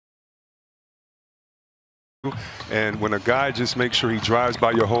And when a guy just makes sure he drives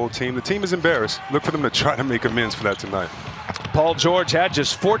by your whole team, the team is embarrassed. Look for them to try to make amends for that tonight. Paul George had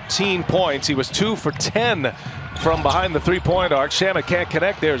just 14 points. He was 2 for 10 from behind the three-point arc. Shamet can't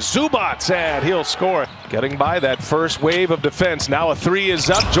connect there. Zubats, and he'll score. Getting by that first wave of defense. Now a three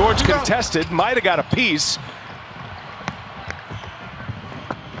is up. George contested. Might have got a piece.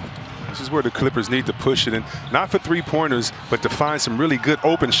 This is where the Clippers need to push it in, not for three-pointers, but to find some really good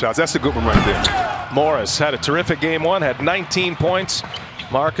open shots. That's a good one right there. Morris had a terrific game one, had 19 points.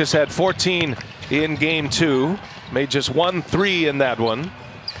 Marcus had 14 in game two. Made just 1 3 in that one.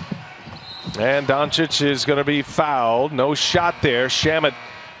 And Doncic is going to be fouled. No shot there. Shamet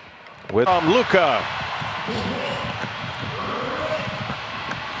with Luka.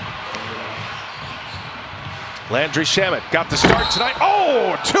 Landry Shamet got the start tonight.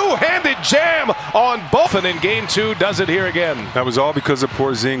 Oh, two-handed jam on both. And in game two, does it here again. That was all because of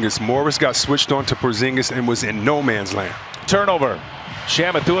Porzingis. Morris got switched on to Porzingis and was in no man's land. Turnover.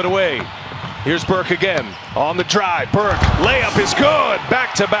 Shamet threw it away. Here's Burke again on the drive. Burke, layup is good.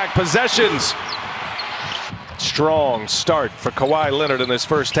 Back-to-back possessions. Strong start for Kawhi Leonard in this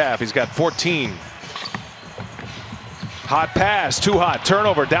first half. He's got 14. Hot pass, too hot.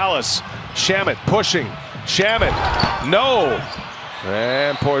 Turnover, Dallas. Shamet pushing. Shamet, no.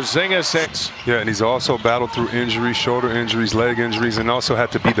 And Porzingis 6. Yeah, and he's also battled through injuries, shoulder injuries, leg injuries, and also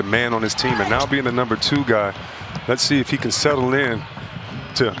had to be the man on his team. And now being the #2 guy, let's see if he can settle in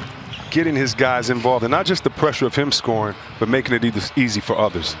to getting his guys involved, and not just the pressure of him scoring, but making it easy for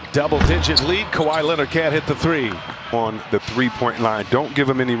others. Double-digit lead. Kawhi Leonard can't hit the three. On the three-point line, don't give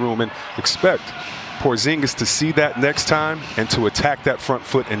him any room, and expect Porzingis to see that next time and to attack that front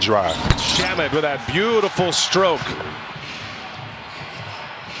foot and drive. Shamet with that beautiful stroke.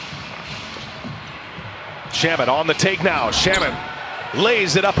 Shamet on the take now. Shamet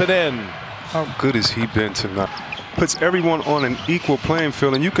lays it up and in. How good has he been tonight? Puts everyone on an equal playing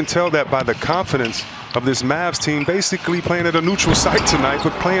field, and you can tell that by the confidence of this Mavs team, basically playing at a neutral site tonight,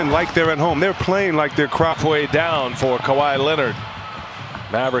 but playing like they're at home. They're playing like they're halfway down for Kawhi Leonard.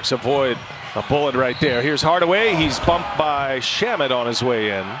 Mavericks avoid a bullet right there. Here's Hardaway. He's bumped by Shamet on his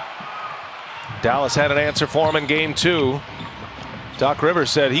way in. Dallas had an answer for him in game two. Doc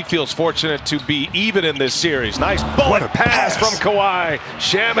Rivers said he feels fortunate to be even in this series. Nice bullet pass from Kawhi.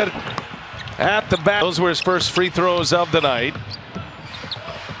 Shamet at the back. Those were his first free throws of the night.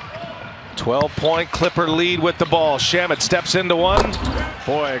 12-point Clipper lead with the ball. Shamet steps into one.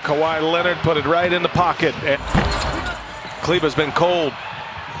 Boy, Kawhi Leonard put it right in the pocket. Kleber's been cold.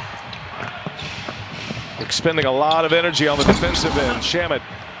 Expending a lot of energy on the defensive end. Shamet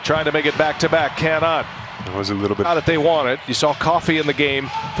trying to make it back-to-back. Cannot. It was a little bit. Not that they want it. You saw Coffey in the game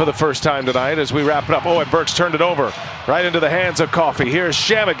for the first time tonight as we wrap it up. Oh, and Burks turned it over right into the hands of Coffey. Here's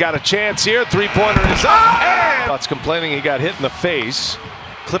Shamet. Got a chance here. Three-pointer is up. And Lots complaining he got hit in the face.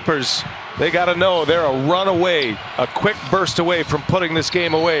 Clippers, they got to know they're a run away, a quick burst away from putting this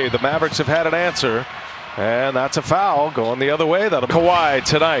game away. The Mavericks have had an answer. And that's a foul going the other way. That'll be Kawhi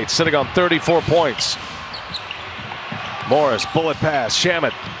tonight, sitting on 34 points. Morris, bullet pass.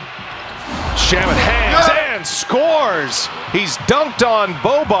 Shamet. Shamet hangs and scores. He's dunked on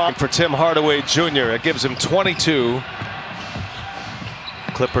Boban for Tim Hardaway Jr. It gives him 22.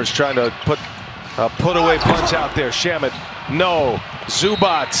 Clippers trying to put a put-away punch out there. Shamet, no.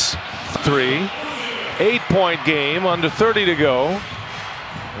 Zubats, 3. 8-point game, under 30 to go.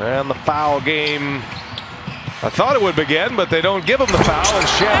 And the foul game, I thought it would begin, but they don't give him the foul, and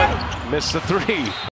Shamet missed the 3.